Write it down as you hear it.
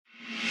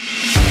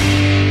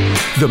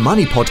The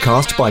Money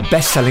Podcast by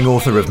best-selling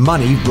author of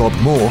Money, Rob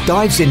Moore,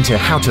 dives into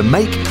how to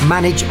make,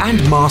 manage and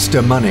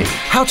master money.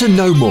 How to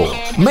know more,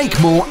 make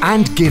more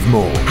and give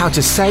more. How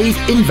to save,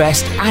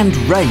 invest and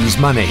raise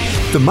money.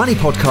 The Money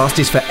Podcast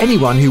is for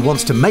anyone who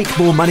wants to make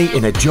more money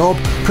in a job,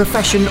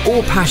 profession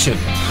or passion.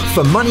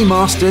 For money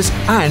masters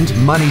and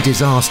money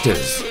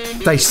disasters.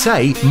 They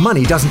say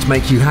money doesn't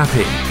make you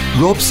happy.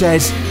 Rob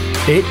says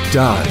it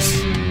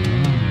does.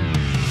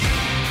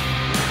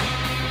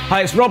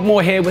 Hi, it's Rob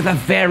Moore here with a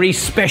very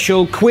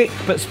special, quick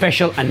but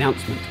special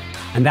announcement.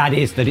 And that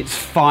is that it's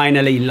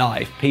finally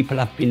live. People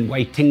have been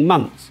waiting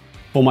months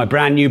for my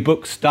brand new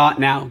book, Start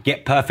Now,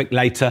 Get Perfect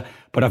Later.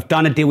 But I've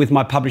done a deal with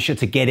my publisher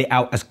to get it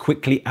out as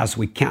quickly as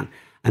we can.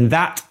 And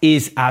that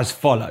is as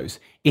follows.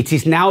 It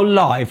is now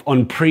live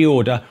on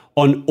pre-order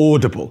on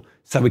Audible.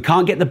 So we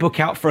can't get the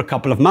book out for a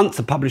couple of months.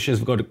 The publishers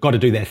have got to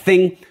do their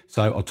thing.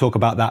 So I'll talk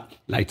about that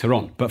later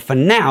on. But for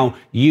now,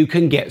 you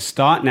can get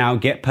Start Now,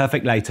 Get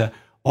Perfect Later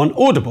on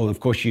Audible. Of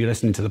course, you're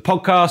listening to the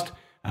podcast.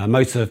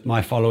 Most of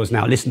my followers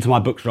now listen to my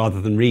books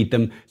rather than read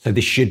them. So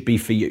this should be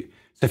for you.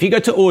 So if you go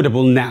to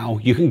Audible now,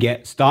 you can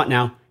get Start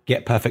Now,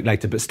 Get Perfect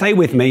Later. But stay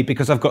with me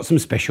because I've got some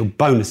special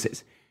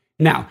bonuses.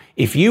 Now,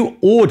 if you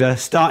order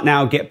Start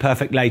Now, Get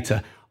Perfect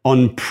Later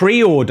on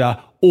pre-order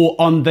or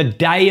on the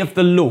day of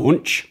the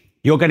launch,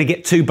 you're going to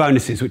get two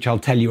bonuses, which I'll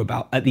tell you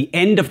about at the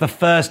end of the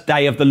first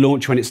day of the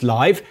launch when it's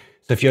live.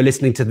 So if you're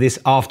listening to this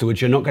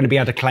afterwards, you're not going to be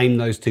able to claim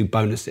those two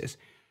bonuses.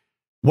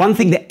 One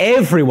thing that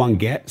everyone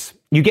gets,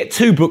 you get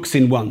two books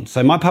in one.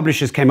 So my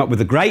publishers came up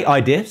with a great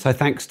idea, so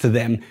thanks to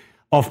them,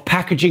 of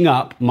packaging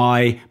up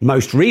my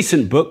most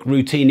recent book,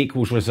 Routine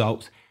Equals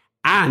Results,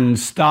 and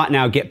Start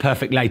Now, Get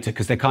Perfect Later,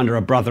 because they're kind of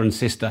a brother and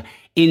sister,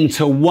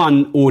 into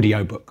one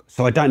audiobook.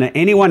 So I don't know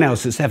anyone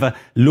else that's ever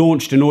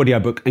launched an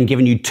audiobook and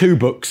given you two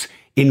books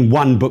in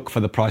one book for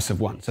the price of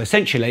one. So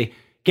essentially,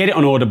 get it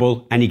on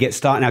Audible and you get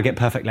Start Now, Get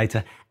Perfect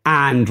Later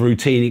and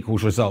Routine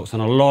Equals Results.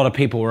 And a lot of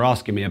people were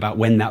asking me about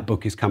when that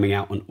book is coming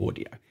out on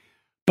audio.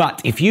 But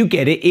if you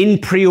get it in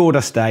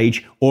pre-order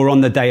stage or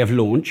on the day of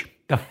launch,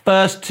 the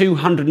first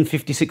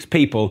 256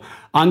 people,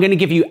 I'm going to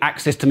give you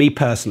access to me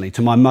personally,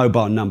 to my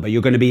mobile number.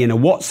 You're going to be in a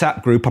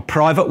WhatsApp group, a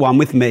private one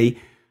with me,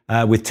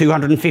 with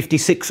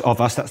 256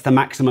 of us. That's the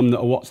maximum that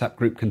a WhatsApp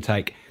group can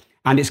take.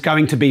 And it's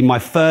going to be my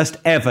first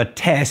ever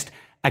test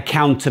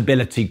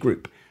accountability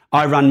group.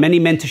 I run many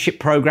mentorship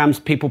programs.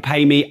 People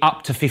pay me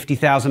up to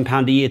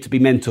 £50,000 a year to be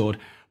mentored,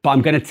 but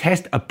I'm going to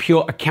test a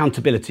pure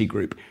accountability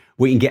group.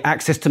 We can get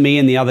access to me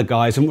and the other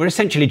guys, and we're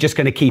essentially just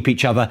going to keep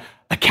each other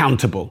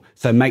accountable.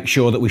 So make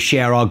sure that we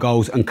share our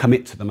goals and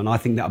commit to them. And I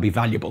think that'll be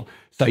valuable.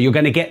 So you're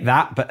going to get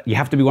that, but you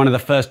have to be one of the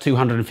first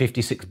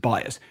 256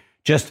 buyers.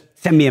 Just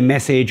send me a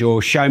message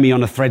or show me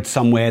on a thread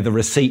somewhere the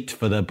receipt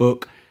for the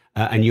book,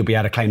 and you'll be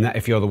able to claim that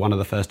if you're one of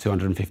the first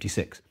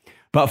 256.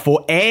 But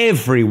for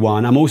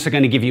everyone, I'm also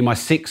going to give you my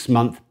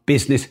 6-month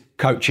business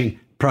coaching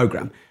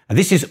program. And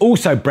this is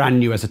also brand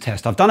new as a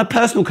test. I've done a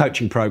personal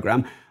coaching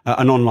program,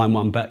 an online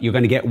one, but you're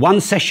going to get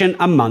one session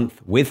a month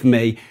with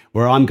me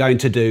where I'm going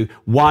to do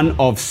one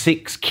of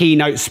 6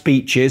 keynote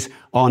speeches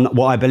on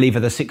what I believe are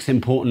the 6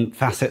 important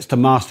facets to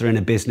master in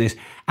a business.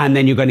 And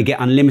then you're going to get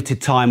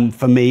unlimited time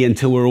for me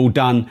until we're all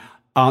done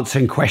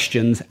answering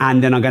questions.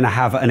 And then I'm going to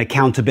have an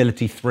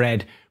accountability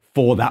thread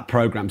for that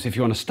program. So if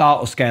you want to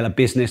start or scale a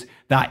business,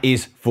 that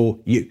is for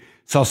you.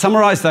 So I'll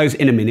summarize those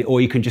in a minute,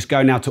 or you can just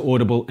go now to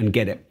Audible and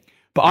get it.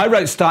 But I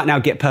wrote Start Now,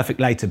 Get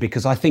Perfect Later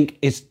because I think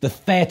it's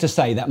fair to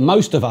say that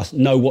most of us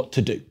know what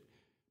to do,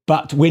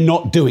 but we're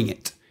not doing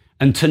it.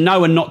 And to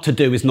know and not to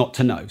do is not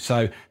to know.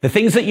 So the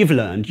things that you've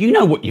learned, you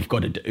know what you've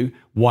got to do.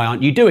 Why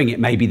aren't you doing it?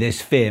 Maybe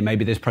there's fear,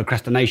 maybe there's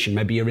procrastination,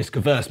 maybe you're risk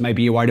averse,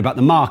 maybe you're worried about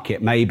the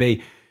market,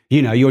 maybe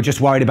you're just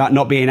worried about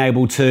not being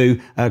able to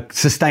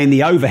sustain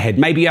the overhead.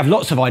 Maybe you have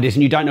lots of ideas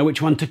and you don't know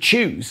which one to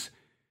choose.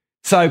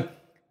 So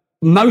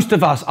most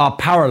of us are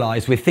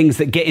paralyzed with things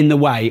that get in the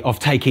way of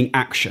taking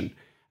action.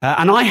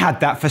 And I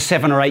had that for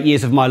 7 or 8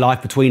 years of my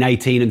life between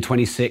 18 and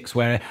 26,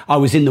 where I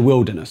was in the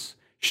wilderness,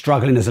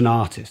 struggling as an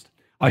artist.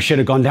 I should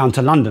have gone down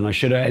to London. I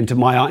should have entered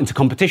my art into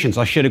competitions.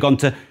 I should have gone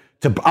to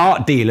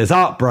art dealers,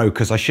 art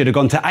brokers. I should have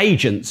gone to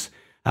agents.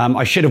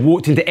 I should have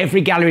walked into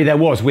every gallery there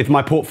was with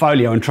my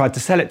portfolio and tried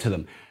to sell it to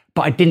them.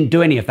 But I didn't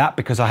do any of that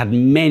because I had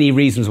many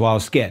reasons why I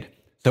was scared.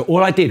 So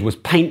all I did was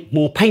paint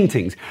more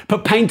paintings.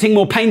 But painting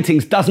more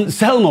paintings doesn't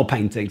sell more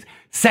paintings.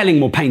 Selling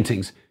more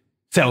paintings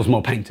sells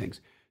more paintings.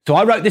 So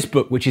I wrote this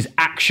book, which is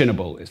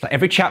actionable. It's like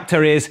every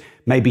chapter is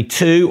maybe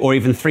 2 or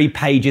even 3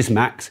 pages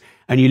max.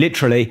 And you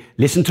literally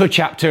listen to a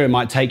chapter. It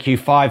might take you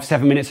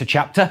 5-7 minutes a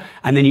chapter,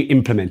 and then you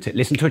implement it.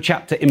 Listen to a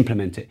chapter,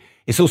 implement it.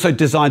 It's also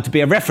designed to be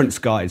a reference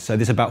guide. So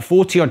there's about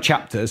 40 odd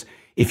chapters.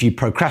 If you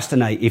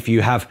procrastinate, if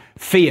you have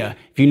fear,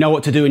 if you know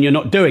what to do and you're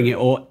not doing it,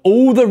 or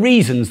all the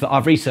reasons that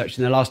I've researched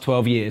in the last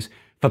 12 years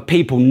for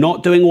people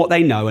not doing what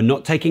they know and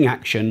not taking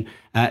action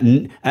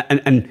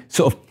and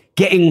sort of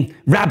getting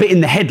rabbit in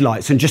the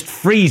headlights and just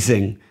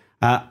freezing,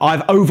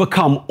 I've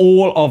overcome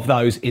all of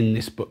those in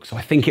this book. So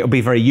I think it'll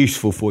be very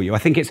useful for you. I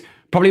think it's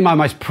probably my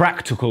most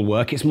practical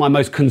work. It's my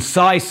most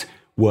concise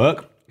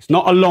work. It's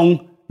not a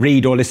long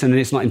read or listen, and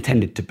it's not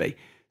intended to be.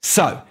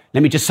 So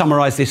let me just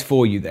summarize this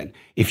for you then.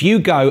 If you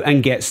go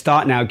and get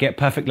Start Now, Get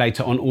Perfect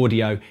Later on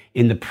audio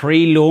in the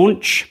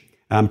pre-launch,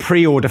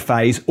 pre-order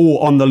phase,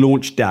 or on the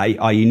launch day,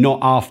 i.e. not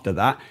after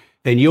that,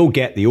 then you'll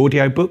get the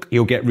audio book,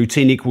 you'll get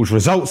Routine Equals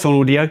Results on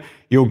audio,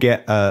 you'll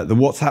get the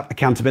WhatsApp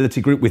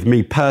accountability group with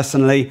me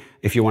personally,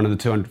 if you're one of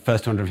the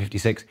first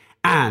 256,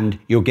 and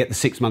you'll get the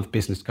 6-month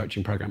business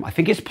coaching program. I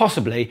think it's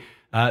possibly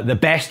the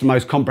best,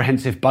 most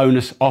comprehensive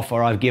bonus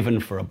offer I've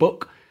given for a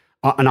book.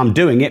 And I'm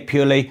doing it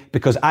purely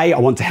because I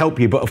want to help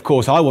you, but of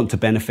course I want to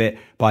benefit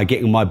by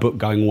getting my book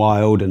going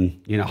wild and,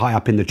 high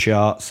up in the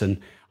charts. And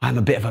I'm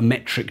a bit of a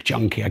metric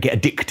junkie. I get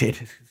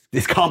addicted.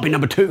 This can't be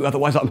number 2.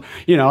 Otherwise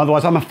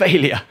I'm a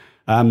failure.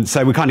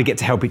 So we kind of get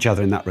to help each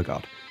other in that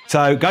regard.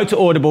 So go to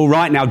Audible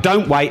right now.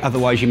 Don't wait.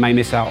 Otherwise you may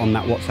miss out on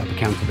that WhatsApp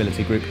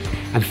accountability group.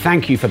 And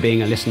thank you for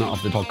being a listener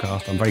of the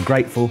podcast. I'm very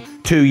grateful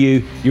to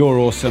you. You're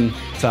awesome.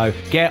 So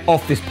get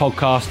off this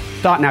podcast,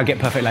 Start Now, Get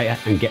Perfect Later,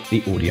 and get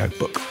the audio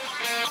book.